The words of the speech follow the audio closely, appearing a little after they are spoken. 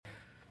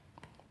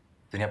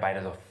sind ja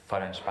beide so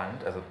voll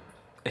entspannt. Also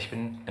ich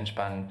bin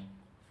entspannt,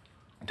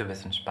 du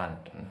bist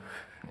entspannt.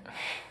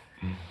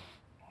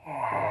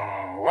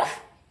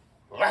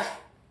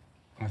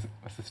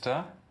 Was ist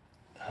da?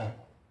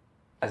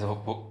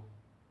 Also wo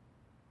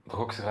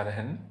guckst du gerade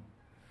hin?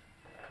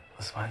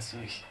 Was meinst du?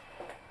 Ich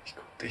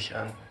guck dich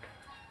an.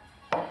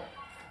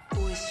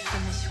 Ich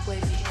fühl mich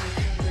wavy.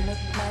 Bin mit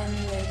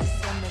meinen Ladies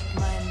und mit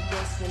meinen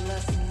Bros. Wir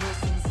lassen los,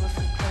 unsere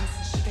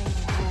Frequenzen schwingen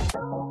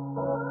hoch.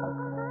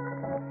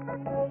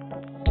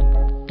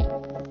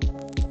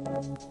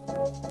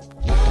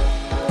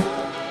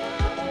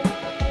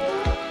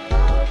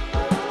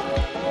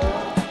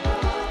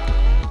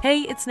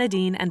 Hey, it's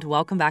Nadine, and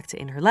welcome back to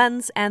In Her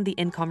Lens and the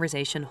In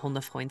Conversation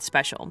Hundefreund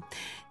special.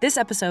 This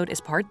episode is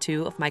part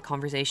 2 of my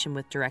conversation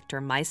with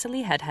director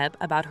Maisa-Lee Hedheb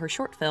about her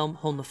short film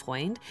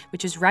Hundefreund,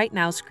 which is right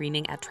now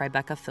screening at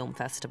Tribeca Film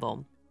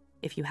Festival.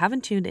 If you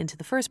haven't tuned into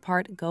the first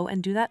part, go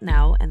and do that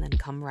now and then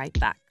come right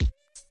back.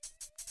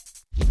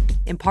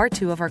 In part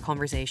 2 of our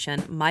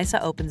conversation,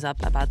 Maisa opens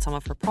up about some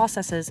of her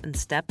processes and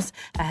steps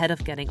ahead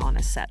of getting on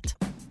a set.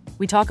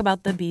 We talk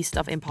about the beast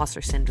of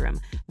imposter syndrome,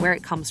 where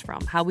it comes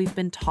from, how we've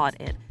been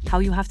taught it, how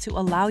you have to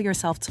allow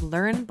yourself to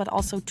learn but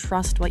also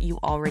trust what you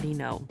already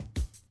know.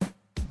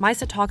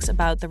 Maisa talks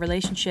about the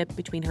relationship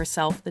between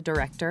herself, the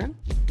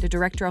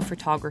director of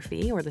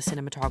photography or the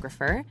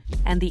cinematographer,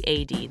 and the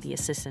AD, the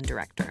assistant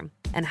director,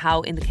 and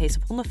how in the case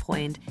of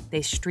Hundefreund,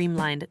 they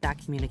streamlined that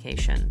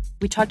communication.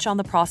 We touch on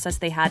the process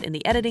they had in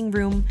the editing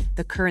room,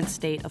 the current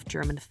state of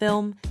German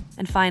film,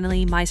 and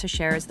finally, Maisa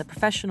shares the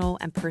professional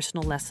and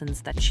personal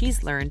lessons that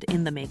she's learned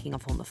in the making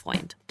of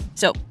Hundefreund.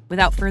 So,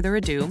 without further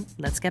ado,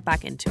 let's get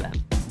back into it.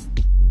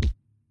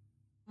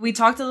 We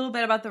talked a little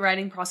bit about the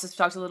writing process, we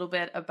talked a little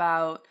bit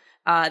about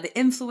the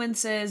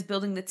influences,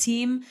 building the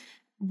team.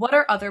 What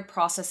are other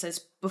processes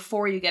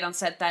before you get on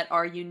set that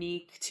are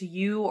unique to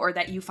you or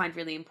that you find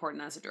really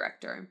important as a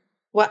director?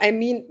 Well, I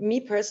mean,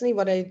 me personally,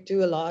 what I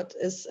do a lot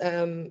is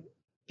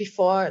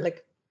before,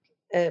 like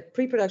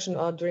pre-production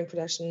or during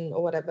production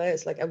or whatever,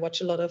 is like I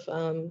watch a lot of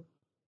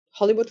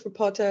Hollywood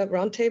Reporter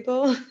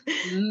Roundtable,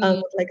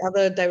 with like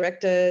other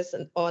directors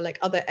or like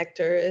other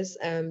actors,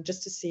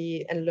 just to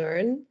see and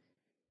learn.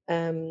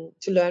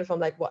 To learn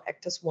from like what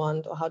actors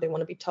want or how they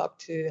want to be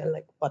talked to and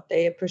like what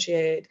they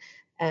appreciate,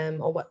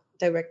 or what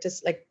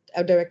directors, like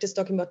our directors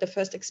talking about their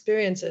first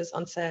experiences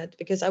on set,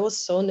 because I was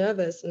so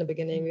nervous in the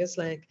beginning because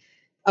like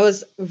I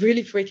was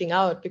really freaking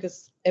out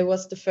because it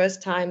was the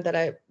first time that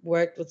I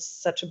worked with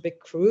such a big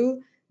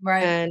crew,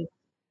 Right.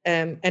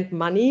 and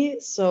money.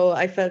 So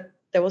I felt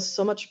there was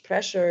so much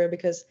pressure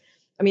because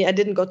I mean I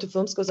didn't go to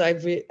film school, so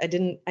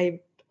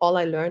all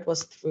I learned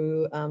was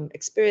through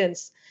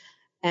experience.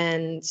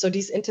 And so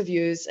these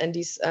interviews and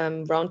these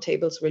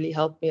roundtables really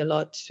helped me a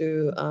lot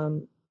to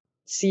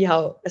see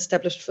how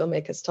established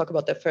filmmakers talk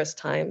about their first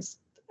times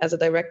as a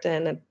director.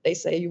 And they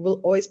say you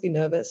will always be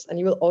nervous and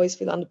you will always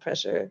feel under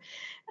pressure.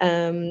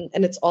 And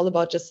it's all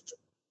about just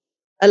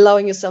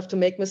allowing yourself to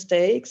make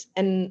mistakes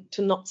and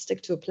to not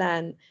stick to a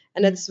plan.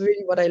 And that's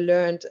really what I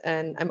learned.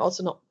 And I'm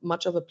also not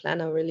much of a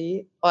planner,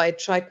 really. Or I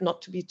tried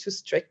not to be too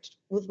strict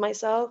with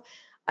myself.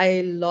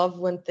 I love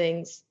when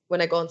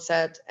I go on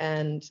set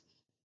and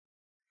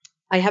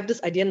I have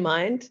this idea in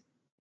mind,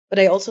 but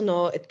I also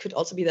know it could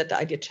also be that the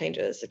idea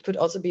changes. It could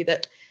also be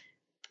that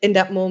in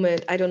that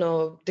moment, I don't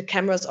know, the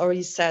camera's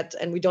already set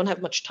and we don't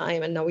have much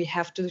time and now we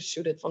have to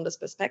shoot it from this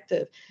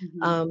perspective.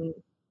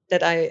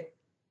 That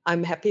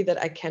I'm happy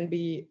that I can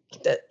be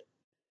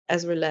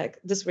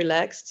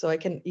relaxed so I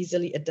can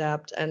easily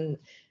adapt. And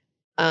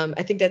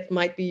I think that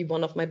might be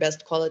one of my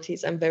best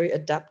qualities. I'm very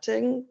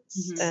adapting,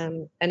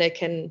 and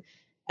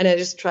I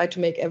just try to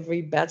make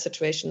every bad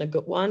situation a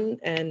good one,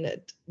 and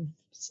it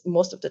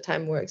most of the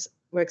time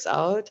works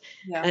out.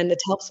 And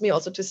it helps me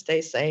also to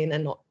stay sane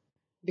and not,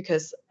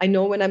 because I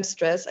know when I'm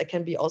stressed I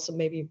can be also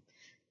maybe,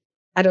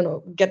 I don't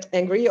know, get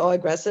angry or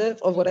aggressive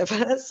or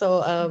whatever. So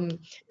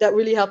that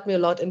really helped me a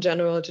lot in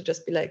general to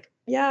just be like,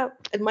 yeah,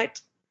 it might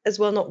as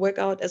well not work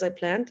out as I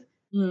planned.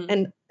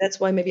 And that's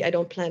why maybe I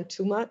don't plan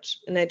too much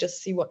and I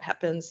just see what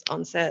happens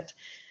on set.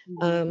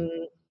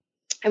 And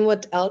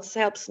what else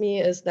helps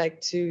me is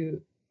like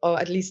or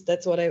at least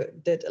that's what I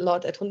did a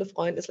lot at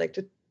Hundefreund, is like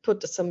to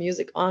put some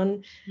music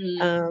on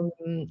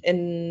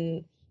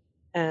in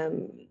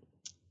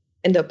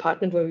the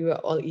apartment where we were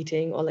all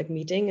eating or like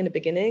meeting in the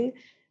beginning,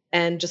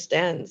 and just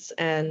dance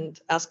and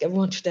ask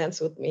everyone to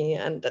dance with me.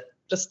 And that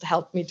just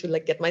helped me to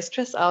like get my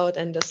stress out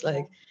and just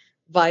like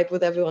vibe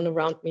with everyone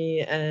around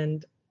me,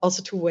 and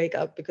also to wake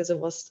up because it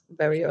was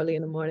very early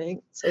in the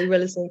morning. So we were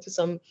listening to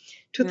some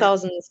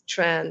 2000s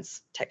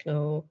trance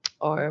techno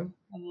or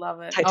I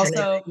love it. Titanic.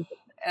 Also,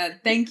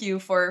 thank you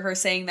for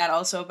saying that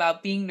also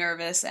about being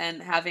nervous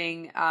and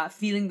having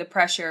feeling the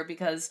pressure,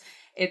 because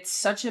it's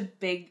such a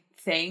big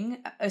thing,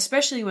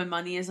 especially when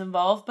money is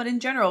involved, but in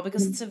general,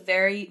 because it's a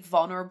very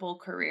vulnerable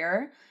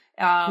career.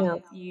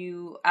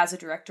 You, as a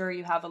director,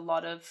 you have a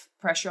lot of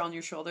pressure on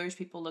your shoulders.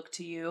 People look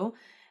to you.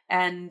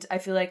 And I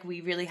feel like we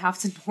really have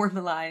to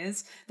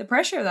normalize the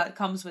pressure that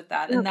comes with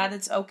that, and that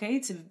it's okay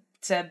to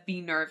to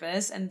be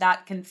nervous, and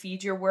that can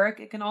feed your work.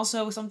 It can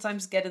also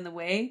sometimes get in the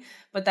way,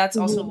 but that's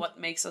also Mhm. what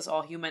makes us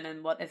all human,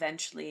 and what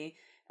eventually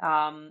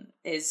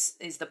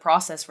is the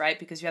process, right?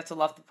 Because you have to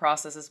love the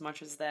process as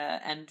much as the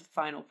end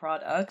final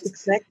product.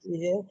 Exactly.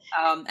 Yeah.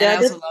 And I Yeah,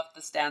 also that love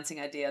this dancing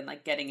idea and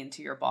like getting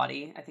into your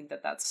body. I think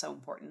that that's so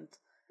important.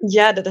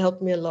 yeah, that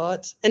helped me a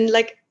lot. And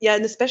like, yeah,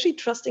 and especially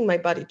trusting my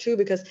body too,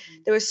 because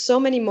there were so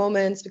many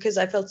moments because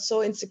I felt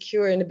so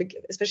insecure in the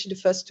especially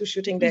the first two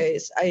shooting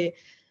days.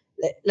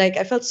 Like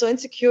I felt so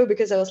insecure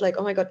because I was like,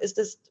 oh my God, is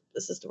this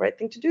the right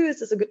thing to do? Is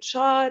this a good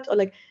shot? Or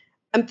like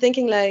I'm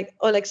thinking like,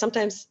 or like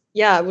sometimes,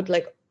 yeah, I would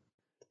like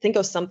think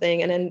of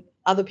something and then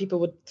other people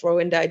would throw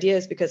in the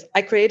ideas because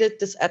I created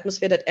this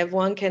atmosphere that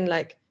everyone can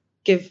like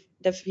give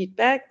their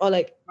feedback or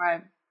like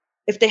Right.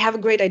 if they have a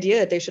great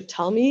idea, they should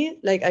tell me.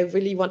 Like I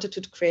really wanted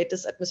to create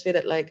this atmosphere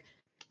that like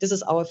this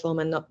is our film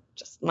and not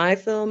just my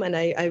film. And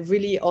I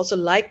really also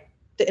like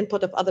the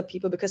input of other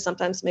people because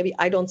sometimes maybe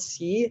I don't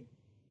see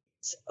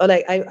or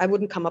like I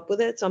wouldn't come up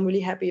with it. So I'm really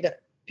happy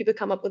that people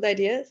come up with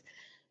ideas.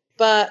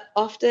 But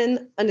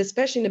often, and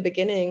especially in the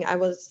beginning,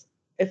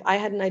 if I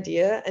had an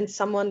idea and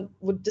someone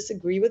would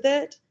disagree with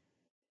it,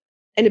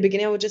 in the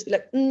beginning, I would just be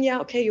like, yeah,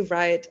 okay, you're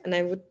right. And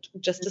I would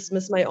just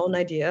dismiss my own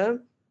idea.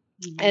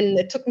 Mhm. And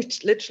it took me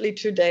literally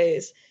 2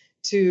 days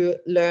to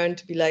learn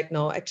to be like,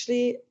 no,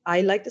 actually,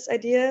 I like this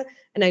idea.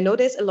 And I know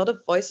there's a lot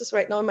of voices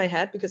right now in my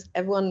head because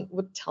everyone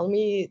would tell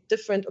me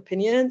different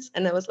opinions.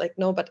 And I was like,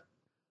 no, but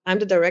I'm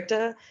the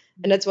director.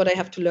 And that's what I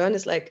have to learn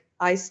is like,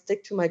 I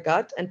stick to my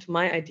gut and to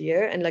my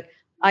idea. And like,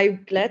 I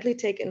gladly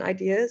take in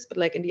ideas, but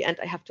like in the end,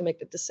 I have to make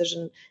the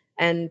decision.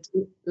 And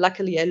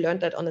luckily, I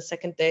learned that on the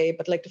second day.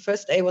 But like the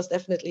first day was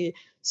definitely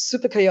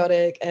super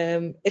chaotic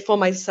for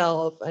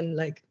myself. And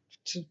like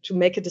to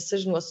make a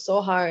decision was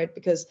so hard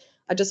because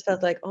I just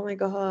felt like, oh my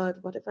God,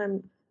 what if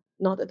I'm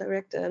not a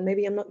director and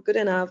maybe I'm not good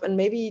enough and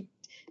maybe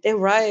they're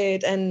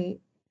right. And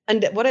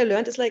what I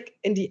learned is like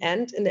in the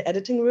end, in the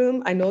editing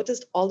room, I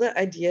noticed all the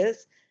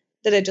ideas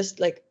that I just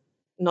like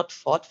not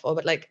fought for,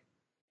 but like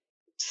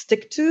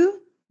stick to,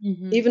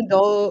 Mhm. even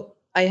though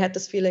I had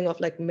this feeling of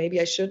like maybe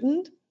I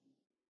shouldn't,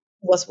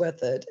 was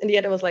worth it. In the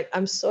end, I was like,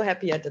 I'm so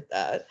happy I did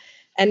that.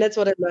 And that's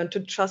what I learned to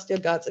trust your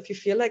guts. If you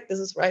feel like this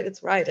is right,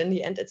 it's right. In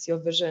the end, it's your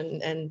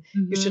vision and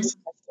you should Mhm.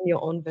 trust in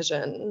your own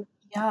vision.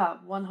 Yeah,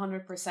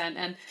 100%.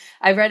 And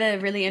I read a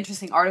really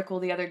interesting article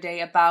the other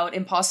day about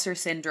imposter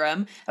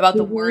syndrome, about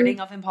the Mhm. wording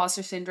of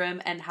imposter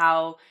syndrome and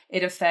how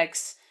it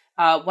affects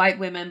white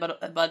women,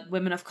 but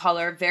women of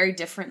color very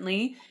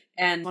differently.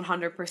 And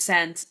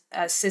 100%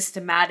 a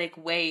systematic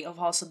way of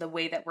also the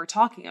way that we're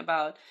talking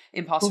about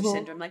imposter Mhm.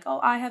 syndrome. Like, oh,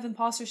 I have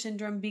imposter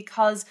syndrome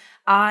because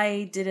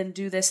I didn't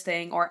do this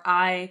thing, or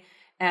I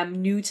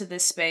am new to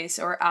this space,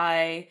 or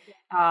I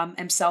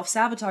am self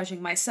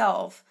sabotaging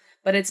myself,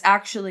 but it's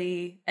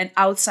actually an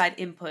outside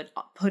input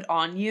put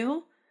on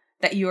you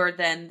that you're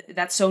then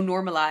that's so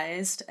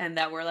normalized, and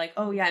that we're like,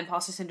 oh yeah,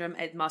 imposter syndrome,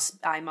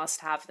 I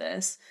must have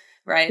this,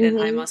 right? And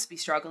I Mhm. must be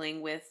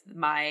struggling with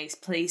my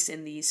place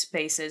in these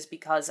spaces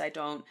because I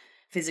don't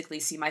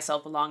physically see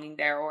myself belonging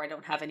there, or I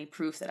don't have any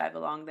proof that I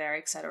belong there,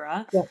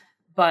 etc. Yeah,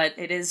 But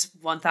it is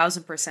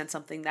 1000%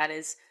 something that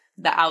is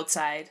the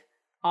outside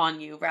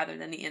on you rather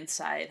than the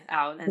inside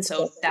out. And so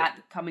exactly. that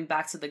coming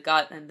back to the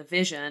gut and the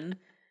vision,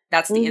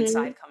 that's the Mhm.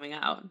 inside coming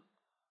out.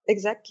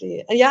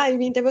 Exactly. And yeah, I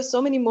mean, there were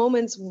so many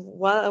moments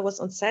while I was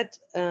on set.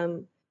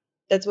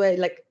 That's where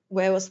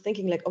I was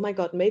thinking like, oh my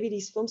God, maybe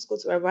these film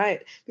schools were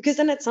right. Because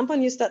then at some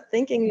point you start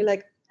thinking, you're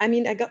like, I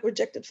mean, I got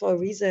rejected for a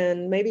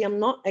reason. Maybe I'm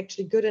not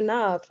actually good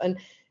enough. And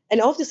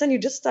all of a sudden you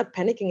just start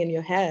panicking in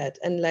your head.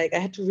 And like I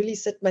had to really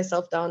sit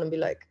myself down and be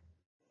like,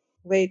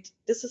 wait,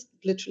 this is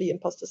literally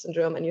imposter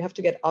syndrome, and you have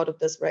to get out of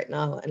this right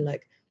now. And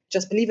like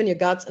just believe in your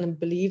guts and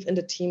believe in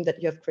the team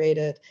that you have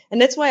created.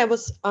 And that's why I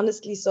was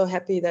honestly so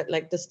happy that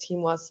like this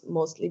team was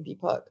mostly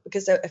BPOC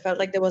because I felt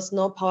like there was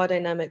no power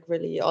dynamic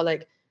really, or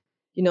like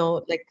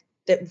like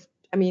that.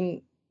 I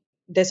mean,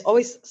 there's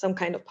always some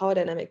kind of power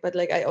dynamic, but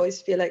like I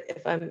always feel like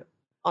if I'm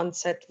on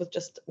set with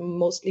just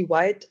mostly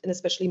white and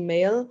especially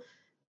male,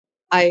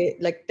 I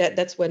like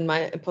that's when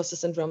my imposter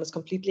syndrome is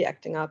completely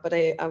acting up. But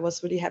I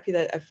was really happy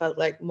that I felt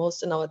like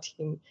most in our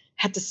team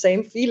had the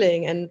same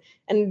feeling. And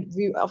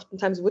we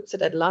oftentimes would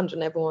sit at lunch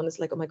and everyone is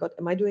like, oh my God,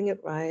 am I doing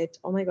it right?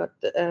 Oh my God.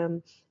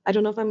 I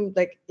don't know if I'm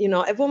like,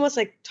 everyone was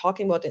like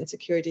talking about the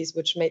insecurities,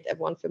 which made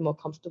everyone feel more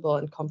comfortable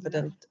and Yeah.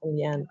 confident in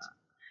the end.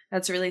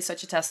 That's really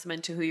such a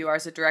testament to who you are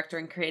as a director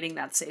and creating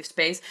that safe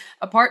space.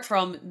 Apart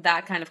from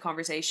that kind of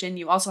conversation,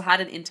 you also had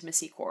an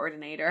intimacy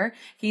coordinator.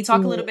 Can you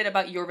talk a little Mhm. bit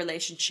about your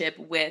relationship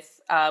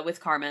with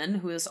Carmen,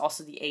 who is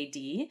also the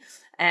AD,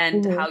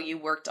 and Mhm. how you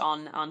worked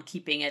on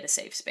keeping it a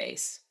safe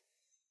space?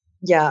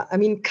 Yeah, I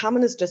mean,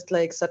 Carmen is just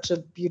like such a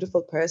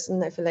beautiful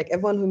person. I feel like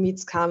everyone who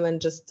meets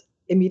Carmen just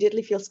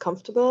immediately feels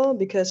comfortable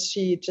because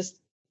she just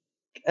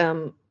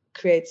um,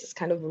 creates this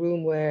kind of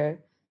room where,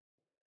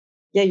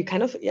 yeah,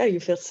 you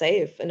feel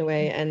safe in a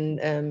way.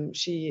 And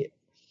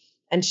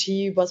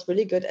she was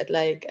really good at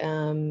like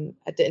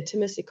at the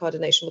intimacy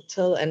coordination with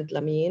Till and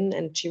Lamine,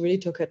 and she really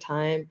took her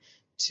time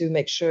to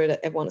make sure that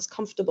everyone is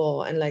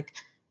comfortable, and like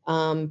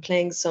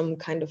playing some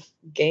kind of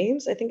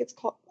games. I think it's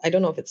called. I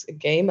don't know if it's a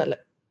game, but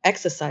like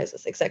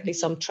exercises, exactly,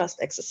 some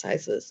trust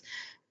exercises,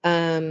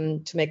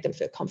 to make them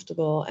feel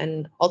comfortable,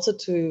 and also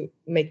to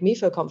make me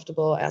feel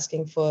comfortable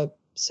asking for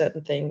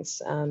certain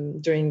things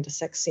during the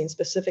sex scene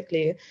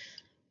specifically.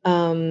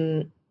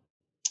 Um,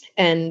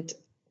 and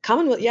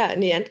Carmen was, yeah, in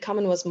the end,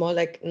 Carmen was more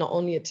like not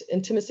only an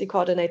intimacy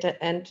coordinator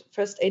and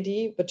first AD,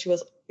 but she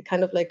was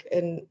kind of like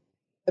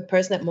a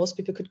person that most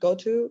people could go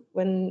to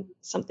when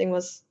something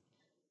was,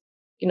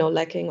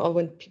 lacking, or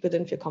when people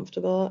didn't feel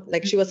comfortable.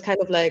 Like she was kind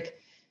of like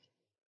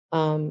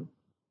um,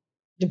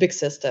 the big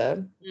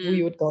sister who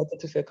you would go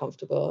to feel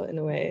comfortable in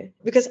a way.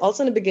 Because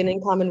also in the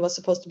beginning, Carmen was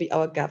supposed to be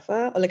our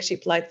gaffer, or like she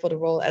applied for the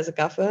role as a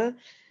gaffer.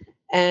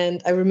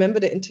 And I remember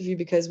the interview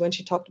because when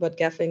she talked about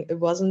gaffing, it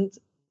wasn't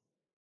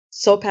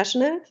so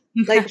passionate.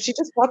 Like she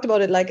just talked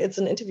about it like it's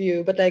an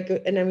interview, but like,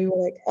 and then we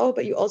were like, oh,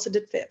 but you also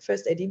did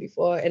first AD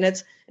before, and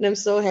I'm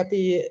so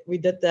happy we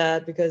did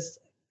that because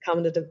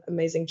Carmen did an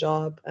amazing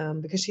job,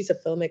 because she's a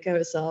filmmaker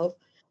herself,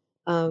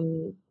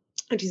 and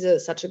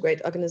she's such a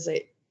great organizer.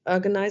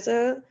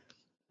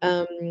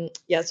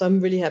 Yeah, so I'm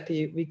really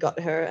happy we got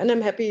her, and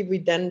I'm happy we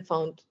then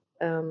found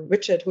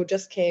Richard, who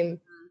just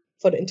came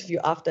for the interview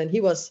after, and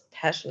he was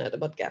passionate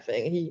about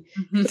gaffing. He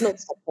could not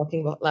stop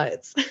talking about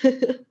lights.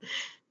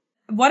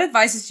 What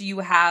advices do you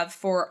have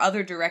for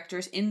other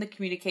directors in the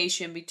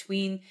communication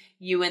between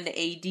you and the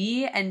AD,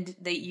 and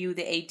the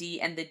AD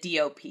and the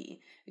DOP?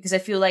 Because I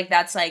feel like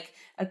that's like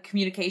a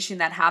communication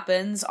that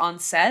happens on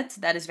set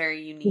that is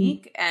very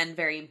unique and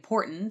very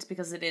important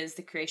because it is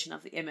the creation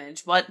of the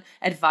image. What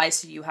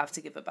advice do you have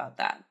to give about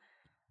that?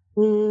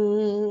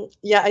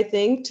 Yeah, I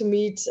think to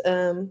meet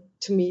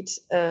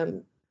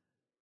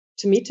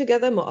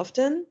together more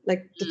often,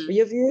 like the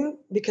three of you,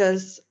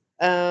 because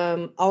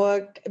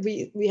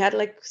we had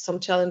like some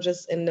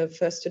challenges in the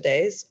first 2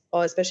 days,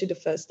 or especially the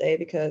first day,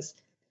 because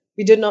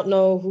we did not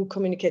know who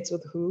communicates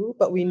with who,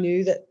 but we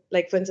knew that,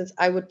 like, for instance,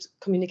 I would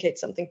communicate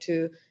something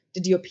to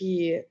the DOP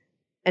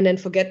and then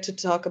forget to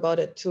talk about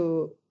it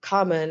to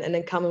Carmen, and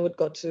then Carmen would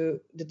go to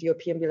the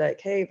DOP and be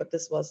like, hey, but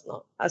this was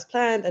not as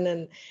planned. And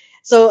then,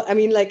 so I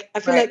mean, like,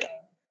 I feel like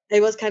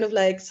it was kind of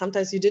like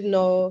sometimes you didn't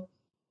know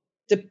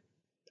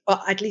or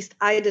at least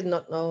I did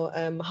not know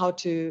how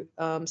to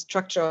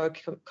structure our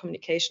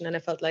communication. And I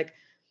felt like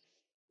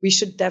we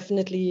should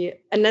definitely,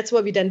 and that's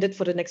what we then did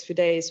for the next few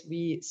days.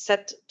 We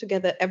sat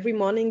together every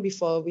morning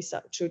before we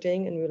started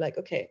shooting, and we were like,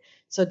 okay,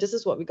 so this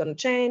is what we're going to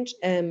change.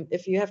 And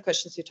if you have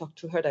questions, you talk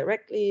to her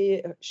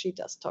directly. She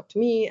does talk to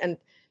me, and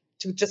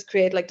to just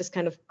create like this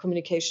kind of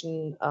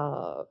communication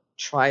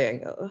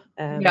triangle.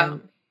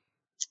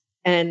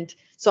 And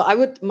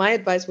so my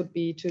advice would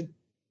be to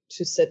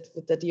sit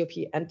with the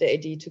DOP and the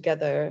AD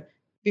together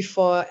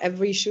before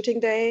every shooting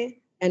day,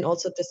 and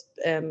also just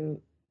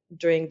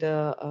during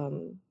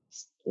the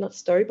not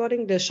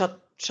storyboarding, the shot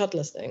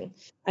listing.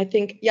 I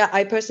think, yeah,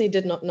 I personally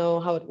did not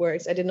know how it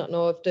works. I did not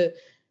know if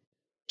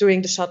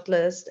during the shot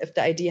list, if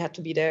the ID had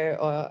to be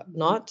there or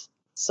not.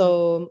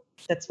 So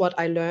that's what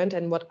I learned,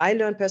 and what I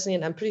learned personally,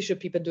 and I'm pretty sure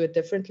people do it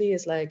differently,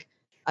 is like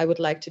I would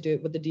like to do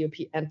it with the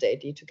DOP and the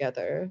AD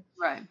together.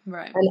 Right.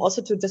 And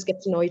also to just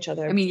get to know each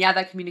other. I mean, yeah,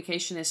 that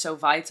communication is so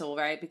vital,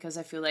 right? Because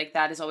I feel like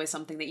that is always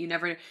something that you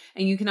never,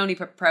 and you can only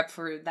prep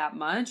for that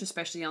much,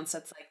 especially on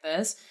sets like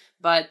this.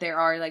 But there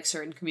are like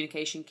certain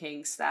communication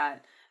kinks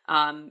that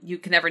you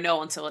can never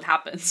know until it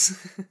happens.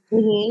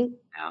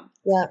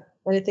 Yeah.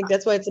 And I think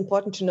that's why it's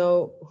important to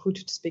know who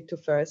to speak to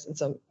first in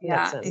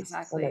that sense.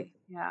 Exactly.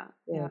 Yeah.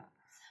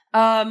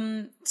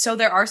 So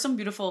there are some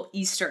beautiful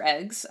Easter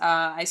eggs.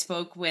 I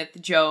spoke with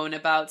Joan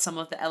about some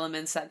of the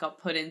elements that got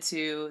put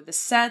into the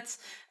set.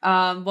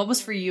 What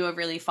was for you a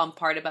really fun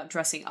part about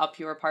dressing up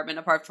your apartment,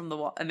 apart from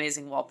the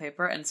amazing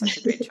wallpaper and such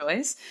a great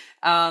choice?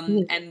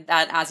 And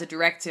that as a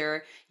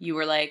director, you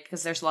were like,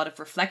 because there's a lot of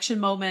reflection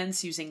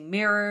moments, using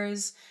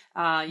mirrors,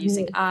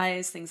 using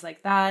eyes, things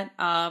like that.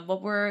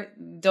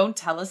 Don't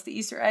tell us the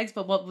Easter eggs,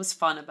 but what was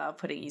fun about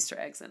putting Easter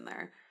eggs in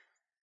there?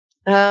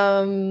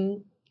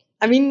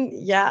 I mean,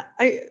 yeah,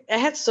 I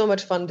had so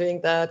much fun doing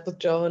that with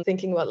Joan,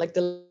 thinking about like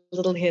the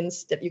little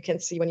hints that you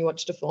can see when you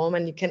watch the film,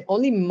 and you can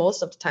only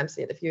most of the time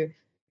see it if you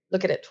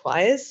look at it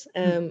twice,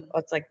 or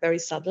it's like very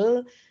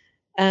subtle.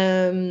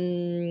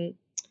 Yeah,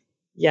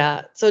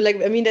 so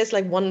like, I mean, there's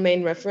like one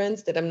main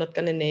reference that I'm not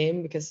gonna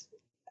name because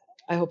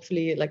I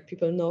hopefully like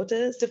people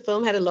notice. The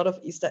film had a lot of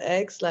Easter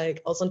eggs,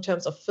 like also in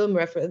terms of film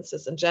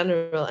references in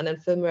general, and then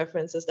film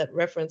references that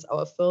reference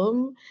our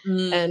film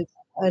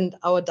and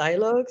our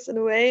dialogues in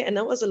a way. And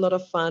that was a lot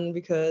of fun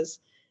because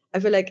I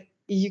feel like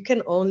you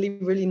can only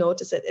really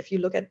notice it if you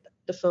look at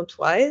the film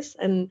twice.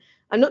 And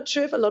I'm not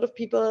sure if a lot of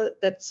people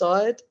that saw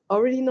it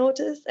already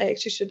noticed. I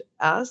actually should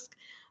ask.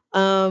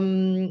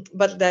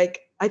 But like,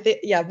 I think,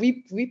 yeah,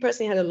 we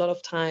personally had a lot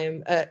of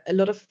time, a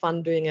lot of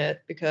fun doing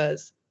it,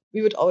 because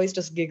we would always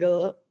just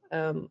giggle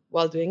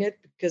while doing it,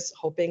 because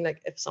hoping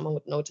like if someone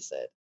would notice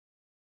it.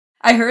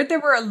 I heard there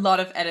were a lot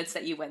of edits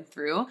that you went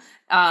through.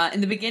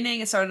 In the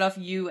beginning, it started off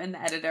you and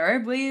the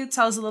editor. Will you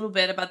tell us a little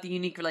bit about the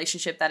unique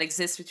relationship that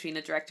exists between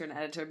a director and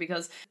editor?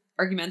 Because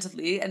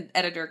argumentatively, an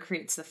editor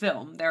creates the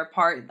film. They're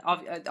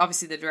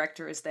obviously the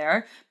director is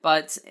there,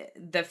 but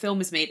the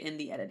film is made in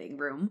the editing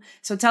room.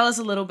 So tell us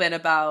a little bit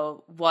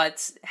about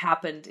what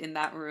happened in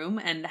that room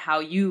and how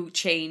you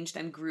changed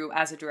and grew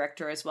as a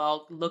director as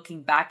well,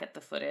 looking back at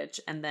the footage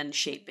and then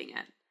shaping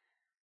it.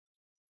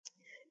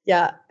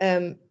 Yeah.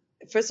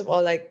 First of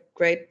all, like,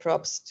 great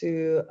props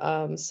to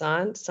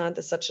Sant. Sant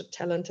is such a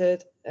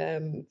talented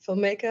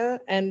filmmaker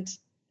and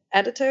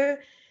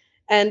editor,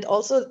 and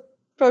also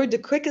probably the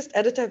quickest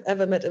editor I've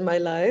ever met in my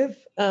life.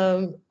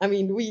 I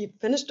mean, we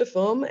finished the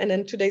film, and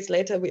then 2 days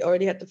later, we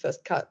already had the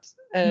first cut,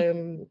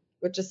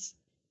 which is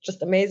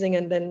just amazing.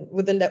 And then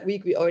within that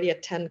week, we already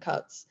had 10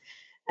 cuts.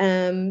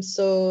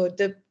 So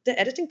the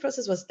editing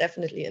process was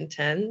definitely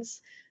intense.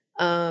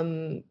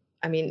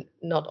 I mean,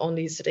 not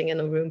only sitting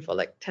in a room for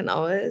like 10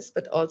 hours,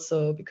 but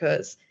also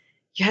because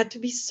you have to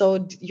be so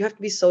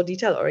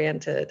detail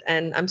oriented.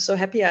 And I'm so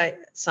happy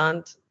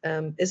Sant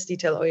is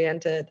detail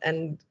oriented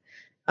and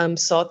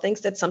saw things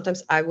that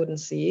sometimes I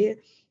wouldn't see.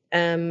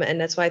 And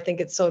that's why I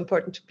think it's so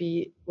important to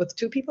be with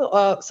two people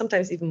or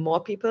sometimes even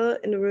more people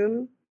in the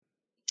room,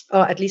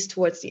 or at least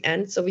towards the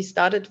end. So we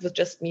started with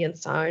just me and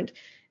Sant.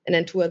 And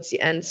then towards the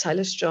end,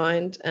 Silas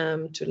joined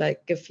to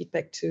like give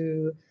feedback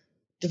to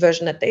the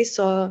version that they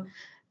saw.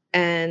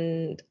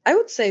 And I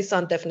would say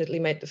Sant definitely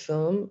made the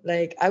film.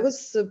 Like, I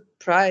was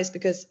surprised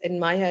because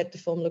in my head, the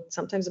film looked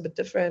sometimes a bit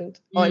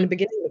different, or in the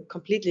beginning, it looked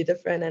completely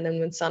different. And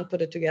then when Sant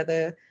put it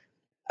together,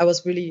 I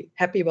was really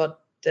happy about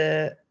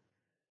the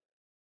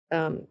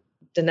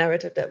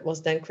narrative that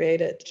was then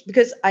created.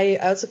 Because I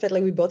also felt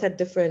like we both had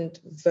different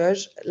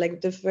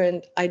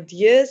different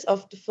ideas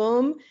of the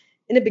film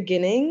in the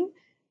beginning.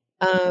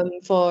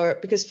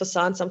 Because for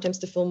Sant, sometimes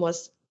the film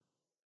was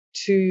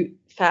too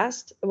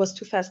fast. It was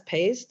too fast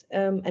paced,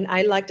 and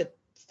I liked it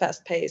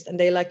fast paced, and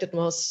they liked it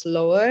more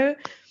slower.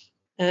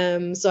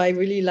 So I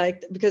really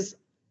liked, because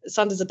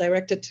Sant is a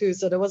director too,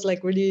 so that was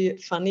like really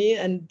funny,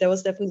 and there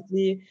was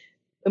definitely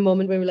a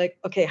moment where we were like,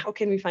 okay, how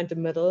can we find the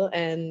middle?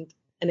 And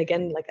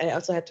again, like, I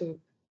also had to,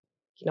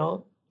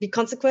 be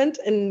consequent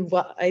in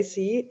what I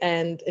see,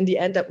 and in the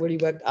end, that really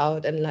worked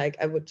out. And like,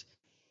 I would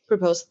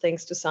propose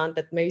things to Sant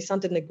that maybe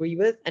Sant didn't agree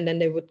with, and then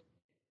they would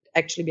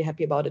actually be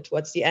happy about it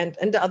towards the end,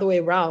 and the other way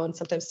around.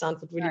 Sometimes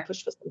Sant would really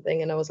push for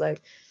something and I was like,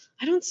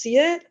 I don't see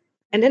it,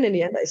 and then in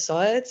the end I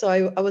saw it. So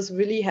I was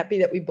really happy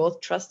that we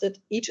both trusted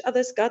each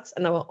other's guts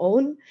and our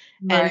own,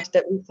 and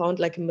that we found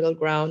like a middle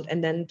ground,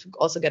 and then to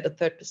also get a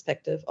third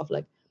perspective of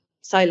like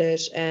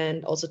Silas,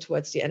 and also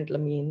towards the end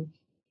Lamine.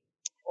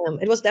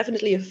 It was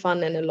definitely a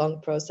fun and a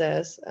long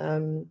process,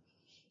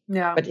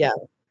 but yeah,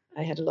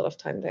 I had a lot of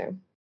time there.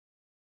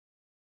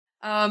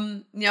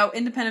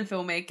 Independent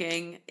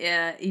filmmaking,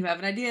 you have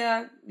an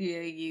idea,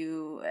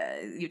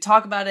 you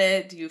talk about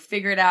it, you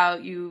figure it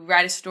out, you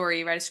write a story,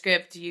 you write a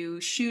script, you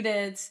shoot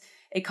it,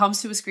 it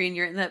comes to a screen,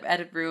 you're in the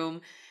edit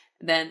room,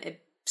 then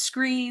it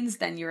screens,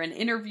 then you're in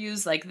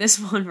interviews like this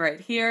one right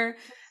here.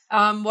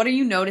 What are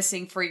you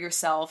noticing for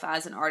yourself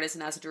as an artist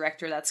and as a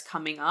director that's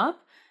coming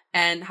up?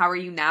 And how are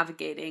you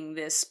navigating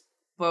this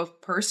both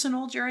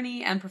personal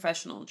journey and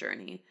professional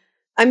journey?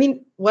 I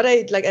mean,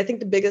 I think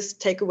the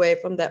biggest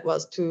takeaway from that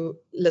was to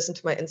listen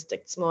to my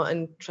instincts more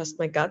and trust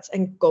my guts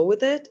and go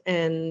with it.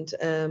 And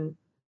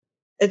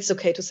it's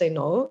okay to say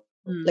no.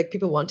 Like,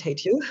 people won't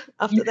hate you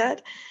after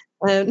that.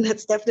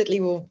 That's definitely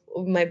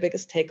my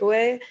biggest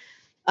takeaway.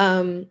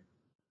 And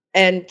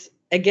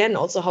again,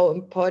 also how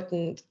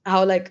important,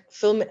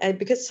 film,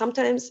 because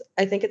sometimes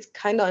I think it's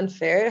kind of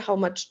unfair how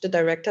much the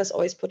director is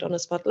always put on a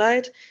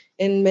spotlight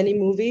in many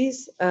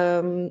movies.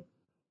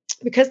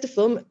 Because the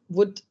film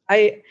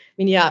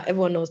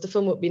everyone knows the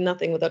film would be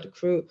nothing without the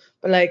crew.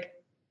 But like,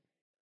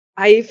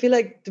 I feel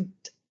like the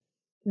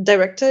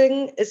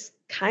directing is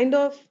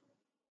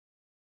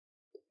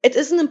it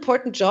is an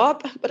important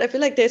job, but I feel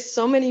like there's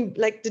so many,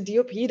 like the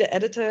DOP, the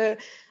editor,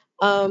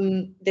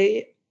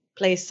 they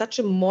play such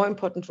a more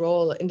important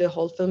role in the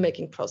whole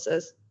filmmaking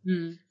process,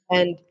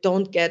 and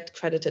don't get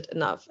credited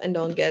enough and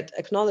don't get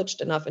acknowledged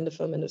enough in the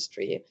film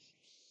industry.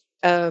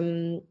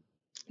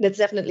 That's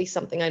definitely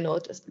something I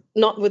noticed,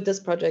 not with this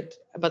project,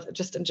 but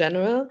just in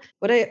general.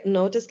 What I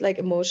noticed, like,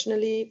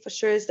 emotionally, for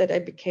sure, is that I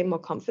became more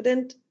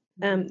confident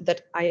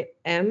that I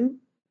am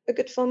a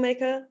good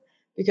filmmaker,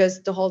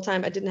 because the whole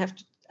time I didn't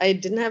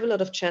have a lot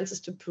of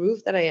chances to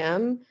prove that I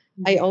am.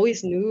 I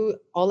always knew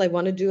all I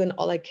want to do and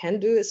all I can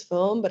do is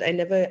film, but I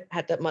never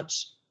had that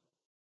much,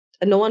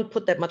 and no one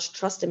put that much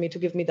trust in me to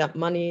give me that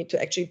money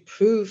to actually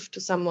prove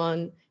to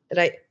someone that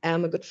I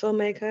am a good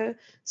filmmaker.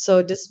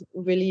 So this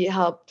really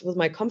helped with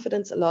my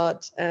confidence a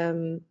lot.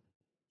 And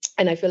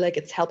I feel like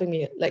it's helping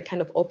me, like,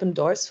 kind of open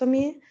doors for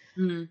me.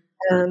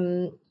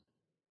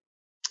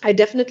 I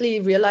definitely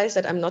realized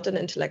that I'm not an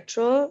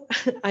intellectual.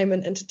 I'm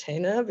an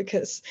entertainer,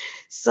 because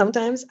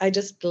sometimes I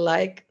just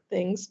like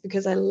things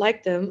because I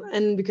like them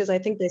and because I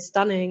think they're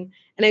stunning,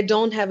 and I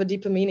don't have a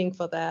deeper meaning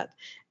for that.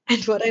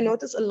 And what I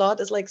notice a lot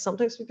is like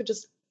sometimes people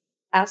just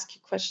ask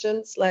you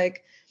questions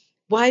like,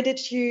 why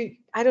did you,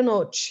 I don't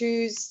know,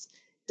 choose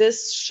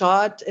this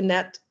shot in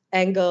that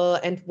angle,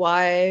 and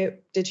why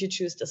did you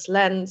choose this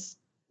lens,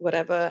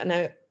 whatever.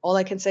 And all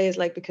I can say is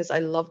like, because I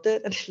loved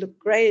it and it looked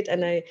great,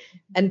 and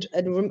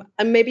and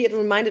maybe it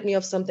reminded me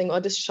of something, or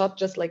this shot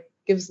just like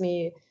gives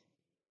me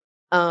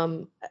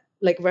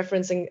like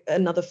referencing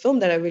another film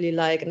that I really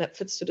like and that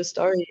fits to the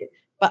story.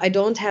 But I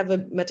don't have a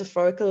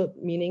metaphorical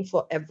meaning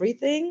for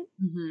everything.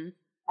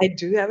 I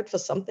do have it for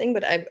something,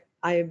 but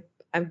I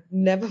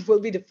never will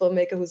be the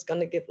filmmaker who's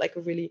gonna give like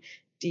a really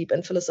deep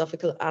and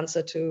philosophical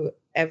answer to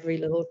every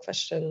little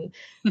question.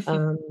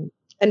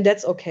 And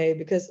that's okay,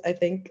 because I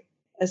think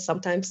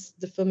sometimes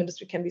the film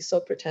industry can be so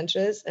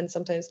pretentious, and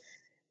sometimes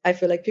I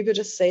feel like people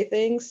just say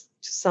things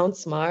to sound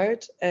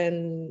smart,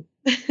 and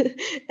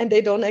and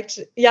they don't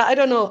actually, yeah, I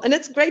don't know. And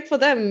it's great for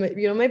them.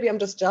 Maybe I'm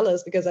just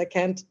jealous because I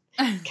can't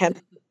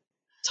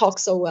talk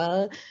so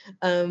well.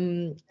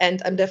 And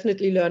I'm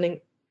definitely learning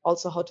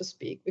also how to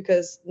speak,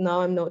 because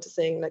now I'm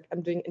noticing like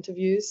I'm doing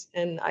interviews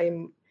and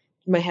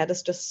my head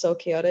is just so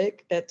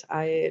chaotic that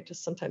I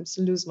just sometimes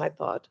lose my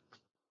thought.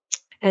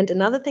 And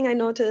another thing I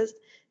noticed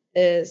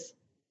is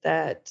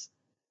that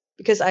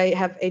because I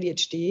have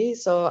ADHD,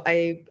 so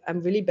I'm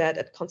really bad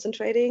at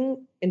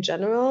concentrating in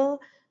general.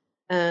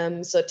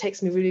 So it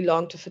takes me really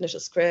long to finish a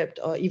script,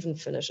 or even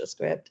finish a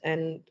script,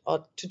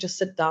 or to just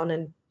sit down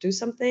and do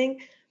something.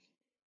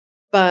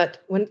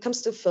 But when it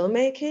comes to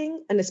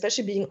filmmaking, and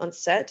especially being on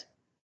set,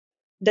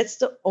 that's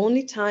the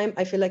only time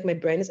I feel like my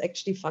brain is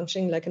actually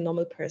functioning like a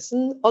normal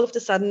person. All of a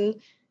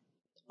sudden,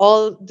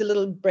 all the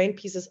little brain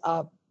pieces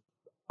are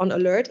on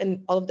alert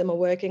and all of them are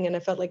working. And I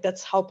felt like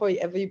that's how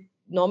probably every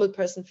normal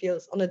person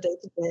feels on a day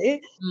to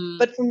day.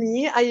 But for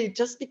me, I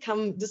just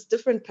become this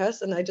different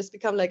person. I just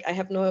become like, I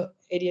have no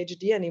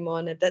ADHD anymore.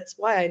 And that's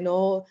why I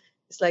know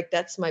it's like,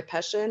 that's my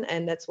passion.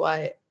 And that's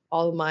why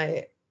all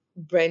my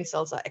brain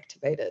cells are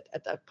activated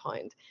at that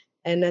point.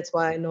 And that's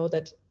why I know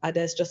that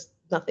there's just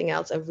nothing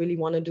else I really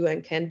want to do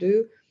and can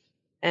do.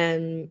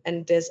 And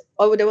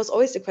there was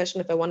always the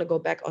question if I want to go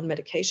back on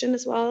medication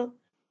as well.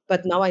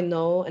 But now I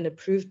know, and it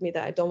proved me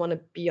that I don't want to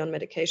be on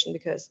medication,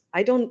 because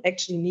I don't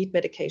actually need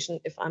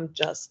medication if I'm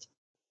just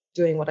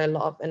doing what I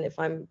love, and if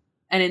I'm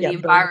and in the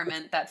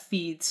environment that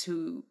feeds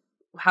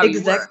how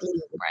exactly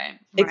you work. Right.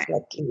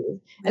 Exactly. Yeah.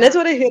 And that's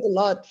what I heard a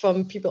lot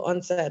from people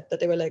on set, that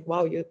they were like,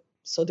 wow, you're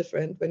so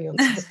different when you're on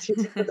set.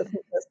 I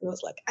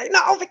was like, I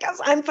know, because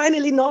I'm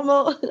finally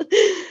normal.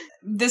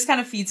 This kind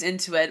of feeds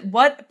into it.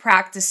 What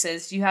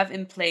practices do you have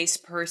in place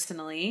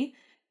personally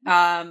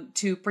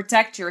to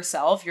protect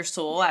yourself, your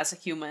soul as a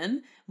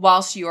human,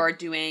 whilst you are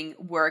doing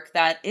work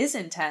that is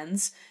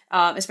intense,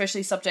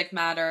 especially subject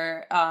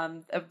matter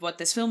of what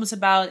this film is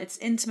about? It's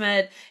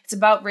intimate. It's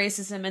about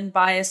racism and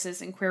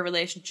biases and queer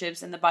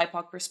relationships and the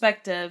BIPOC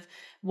perspective.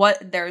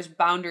 There's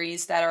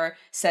boundaries that are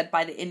set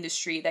by the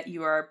industry that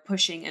you are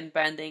pushing and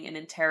bending and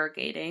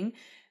interrogating.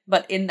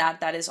 But in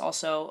that is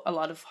also a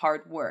lot of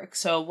hard work.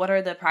 So what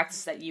are the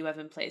practices that you have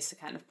in place to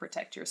kind of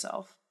protect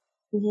yourself?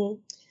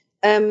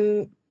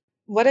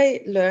 What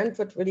I learned,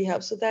 what really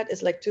helps with that,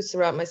 is like to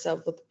surround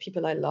myself with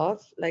people I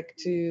love, like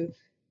to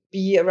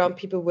be around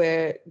people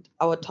where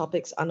our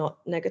topics are not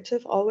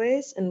negative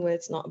always, and where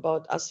it's not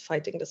about us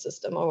fighting the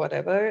system or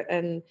whatever,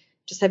 and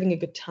just having a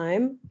good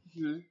time.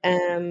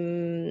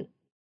 And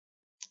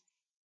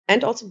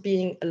also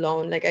being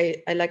alone. Like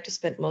I like to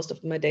spend most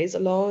of my days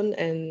alone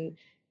and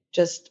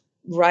just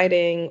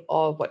writing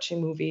or watching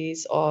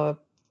movies or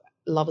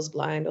Love is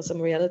Blind or some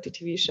reality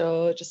TV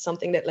show, just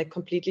something that like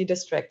completely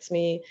distracts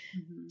me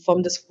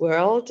from this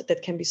world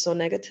that can be so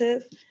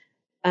negative.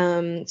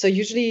 So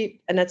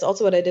usually, and that's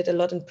also what I did a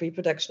lot in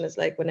pre-production, is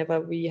like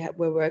whenever we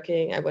were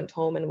working, I went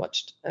home and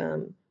watched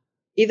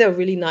either a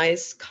really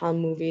nice, calm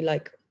movie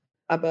like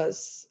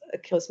Abbas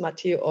Kills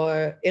Mati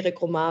or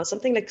Eric Romer,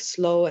 something like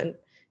slow and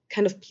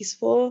kind of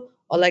peaceful,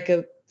 or like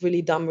a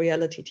really dumb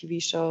reality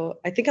TV show.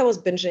 I think I was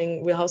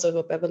binging Real Housewives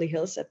of Beverly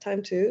Hills that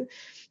time too.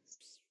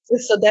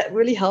 So that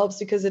really helps,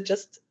 because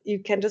you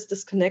can just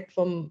disconnect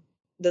from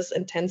this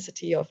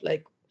intensity of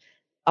like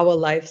our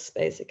lives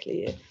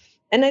basically.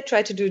 And I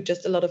try to do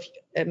just a lot of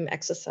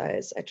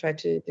exercise. I try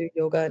to do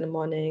yoga in the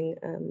morning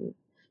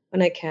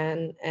when I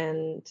can,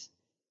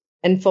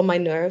 and for my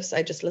nerves,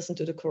 I just listen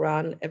to the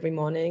Quran every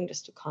morning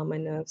just to calm my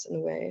nerves in a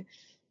way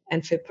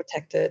and feel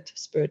protected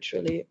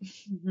spiritually.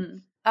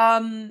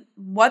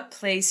 What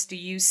place do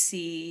you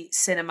see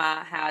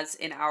cinema has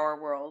in our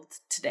world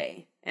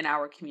today, in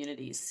our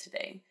communities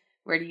today?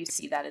 Where do you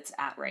see that it's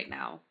at right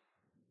now?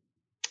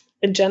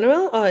 In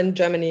general or in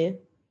Germany?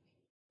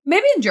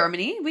 Maybe in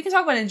Germany. We can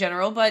talk about it in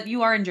general, but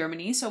you are in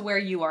Germany, so where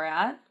you are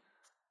at?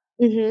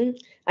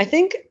 I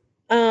think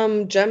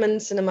German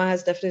cinema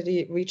has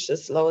definitely reached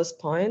its lowest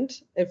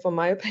point, from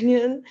my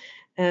opinion.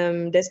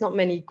 There's not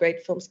many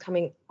great films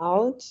coming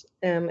out.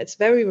 It's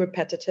very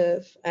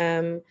repetitive.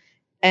 And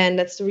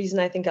that's the reason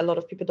I think a lot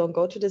of people don't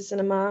go to the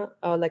cinema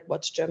or like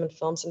watch German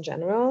films in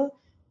general.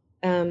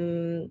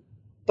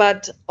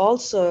 But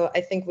also,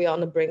 I think we are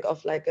on the brink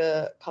of like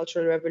a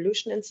cultural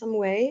revolution in some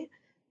way,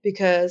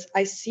 because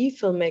I see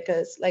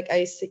filmmakers, like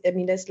I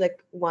mean, there's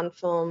like one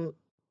film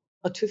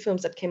or two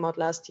films that came out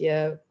last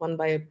year, one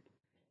by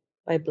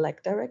a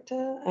Black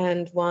director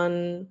and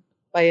one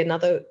by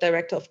another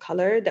director of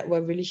color, that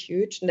were really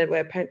huge and that were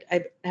apparent.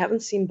 I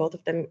haven't seen both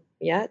of them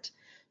yet,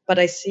 but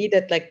I see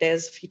that like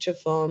there's feature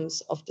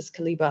films of this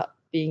caliber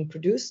being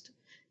produced.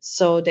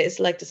 So there is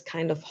like this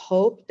kind of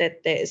hope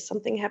that there is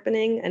something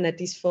happening and that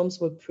these films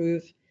will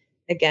prove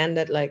again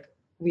that like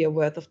we are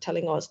worth of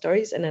telling our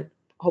stories, and that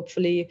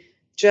hopefully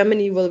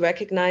Germany will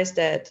recognize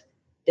that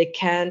they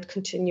can't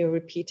continue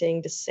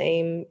repeating the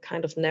same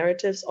kind of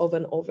narratives over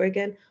and over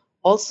again.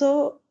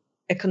 Also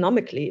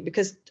economically,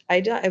 because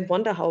I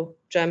wonder how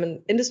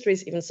German industry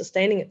is even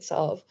sustaining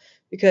itself,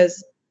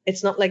 because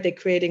it's not like they're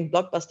creating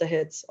blockbuster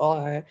hits,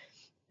 or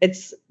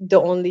it's the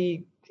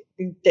only,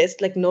 there's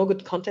like no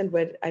good content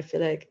where I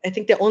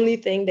think the only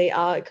thing they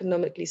are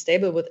economically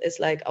stable with is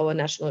like our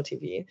national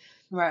TV,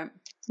 Right.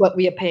 what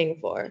we are paying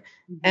for.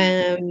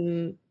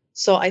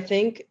 So I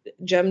think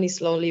Germany's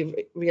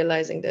slowly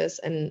realizing this,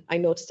 and I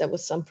noticed that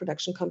with some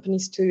production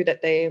companies too,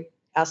 that they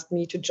asked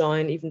me to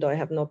join, even though I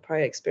have no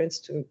prior experience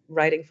to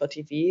writing for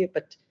TV.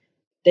 But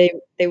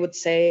they would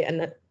say,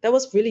 and that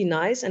was really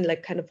nice and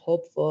like kind of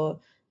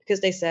hopeful,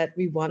 because they said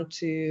we want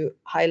to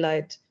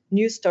highlight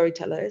new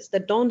storytellers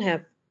that don't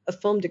have a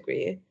film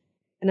degree.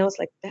 And I was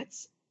like,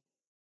 that's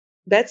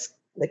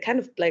like kind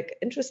of like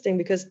interesting,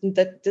 because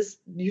that this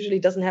usually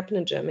doesn't happen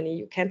in Germany.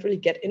 You can't really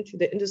get into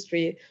the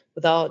industry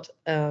without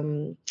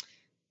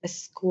a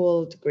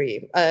school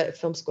degree, a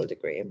film school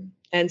degree.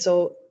 And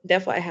so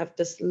therefore I have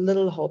this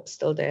little hope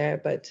still there,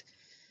 but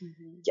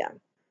yeah.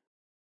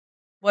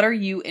 What are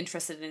you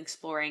interested in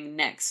exploring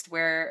next?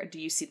 Where do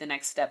you see the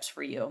next steps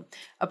for you?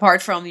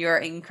 Apart from your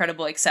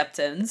incredible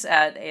acceptance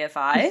at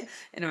AFI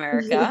in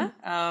America,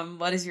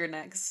 what is your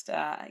next,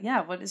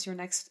 what is your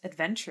next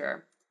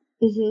adventure?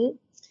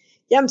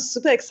 Yeah, I'm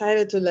super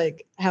excited to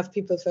like have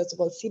people, first of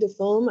all, see the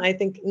film. I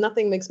think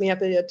nothing makes me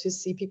happier to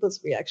see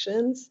people's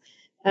reactions,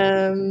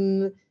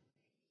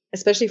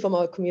 especially from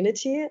our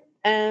community.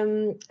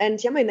 And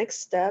yeah, my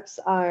next steps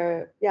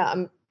are,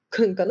 I'm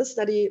gonna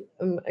study,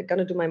 I'm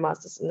gonna do my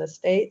master's in the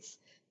States,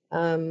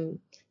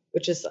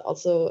 which is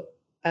also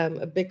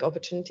a big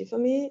opportunity for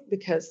me,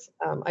 because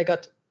I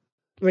got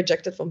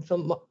rejected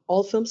from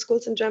all film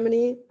schools in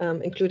Germany,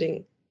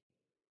 including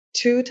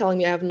 2 telling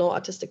me I have no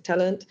artistic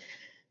talent.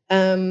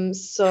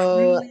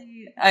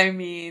 Really? I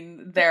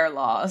mean, their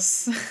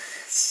loss.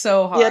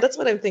 So hard. Yeah, that's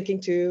what I'm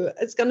thinking too.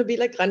 It's gonna be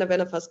like Rainer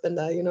Werner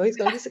Fassbinder, he's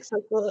gonna be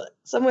successful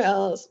somewhere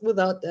else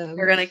without them.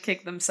 They're gonna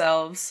kick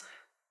themselves.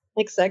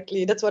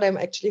 Exactly. That's what I'm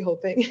actually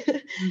hoping.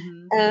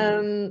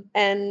 And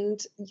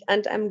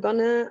I'm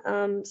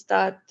gonna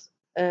start.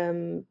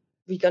 We're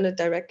gonna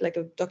direct like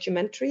a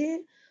documentary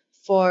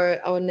for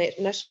our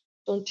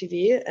national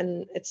TV,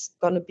 and it's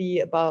gonna be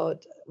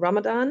about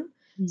Ramadan.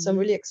 So I'm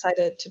really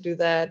excited to do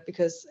that,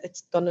 because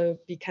it's gonna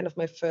be kind of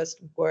my first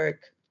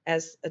work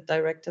as a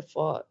director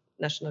for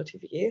national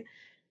TV.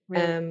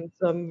 Really?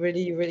 So I'm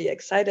really, really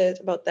excited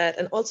about that,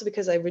 and also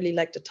because I really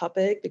like the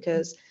topic,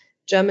 because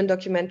German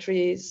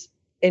documentaries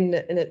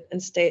in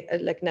state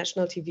like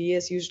national TV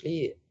is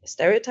usually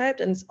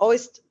stereotyped, and it's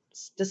always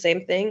the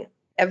same thing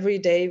every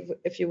day.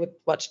 If you would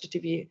watch the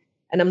TV,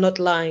 and I'm not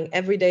lying,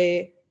 every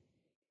day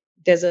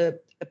there's a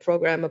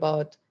program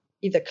about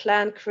either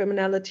clan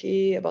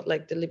criminality, about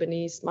like the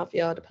Lebanese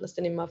mafia, the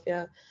Palestinian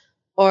mafia,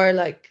 or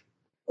like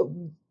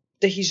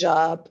the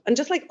hijab, and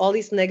just like all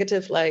these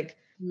negative like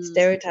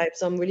stereotypes.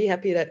 So I'm really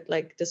happy that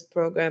like this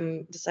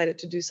program decided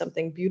to do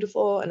something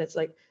beautiful, and it's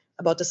like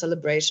about the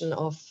celebration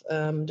of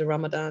the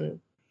Ramadan.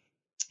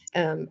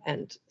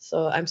 And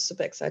so I'm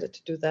super excited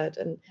to do that.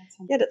 And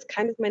yeah, that's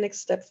kind of my next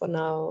step for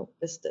now,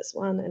 is this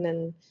one. And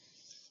then,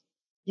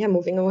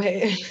 moving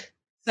away.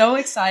 So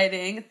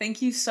exciting.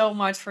 Thank you so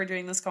much for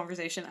doing this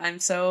conversation. I'm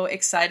so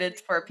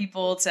excited for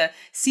people to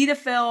see the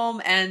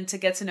film and to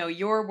get to know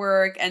your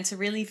work and to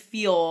really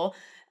feel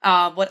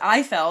what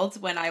I felt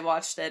when I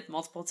watched it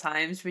multiple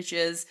times, which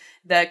is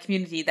the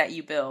community that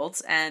you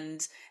built.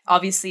 And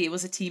obviously it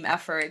was a team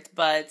effort,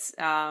 but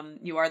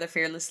you are the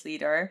fearless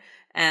leader.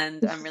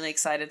 And I'm really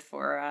excited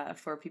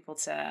for people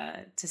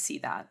to see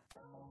that.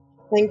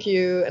 Thank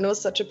you. And it was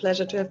such a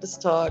pleasure to have this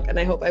talk. And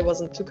I hope I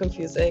wasn't too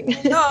confusing.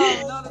 No,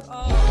 not at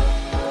all.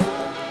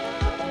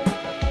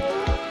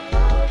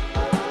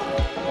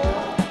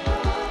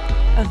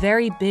 A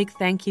very big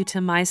thank you to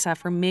Maisa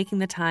for making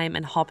the time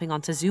and hopping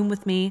onto Zoom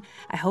with me.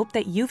 I hope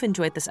that you've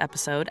enjoyed this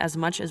episode as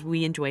much as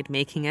we enjoyed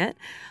making it.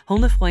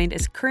 Hundefreund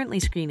is currently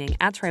screening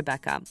at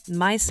Tribeca.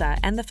 Maisa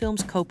and the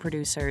film's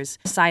co-producers,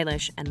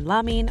 Silas and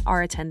Lamin,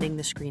 are attending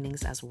the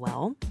screenings as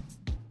well.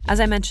 As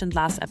I mentioned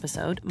last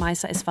episode,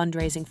 Maisa is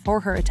fundraising for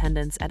her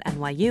attendance at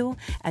NYU,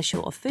 as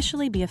she'll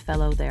officially be a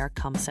fellow there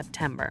come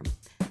September.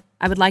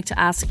 I would like to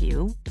ask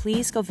you,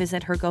 please go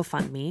visit her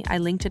GoFundMe. I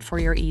linked it for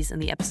your ease in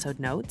the episode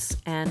notes,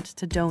 and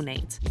to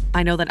donate.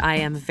 I know that I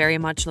am very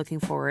much looking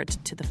forward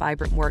to the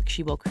vibrant work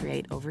she will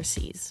create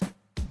overseas.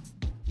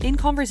 In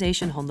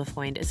Conversation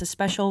Hundefreund is a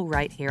special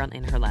right here on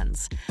In Her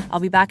Lens. I'll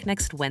be back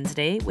next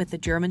Wednesday with the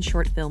German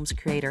short film's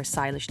creator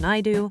Silas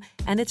Naidu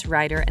and its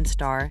writer and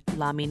star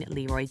Lamin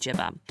Leroy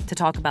Jibba to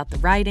talk about the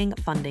writing,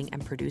 funding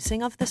and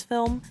producing of this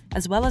film,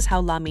 as well as how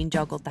Lamin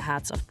juggled the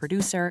hats of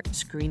producer,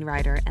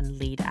 screenwriter and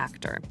lead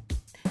actor.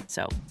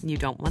 So you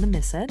don't want to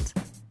miss it.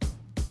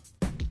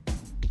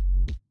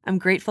 I'm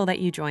grateful that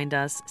you joined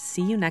us.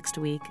 See you next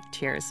week.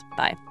 Cheers.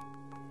 Bye.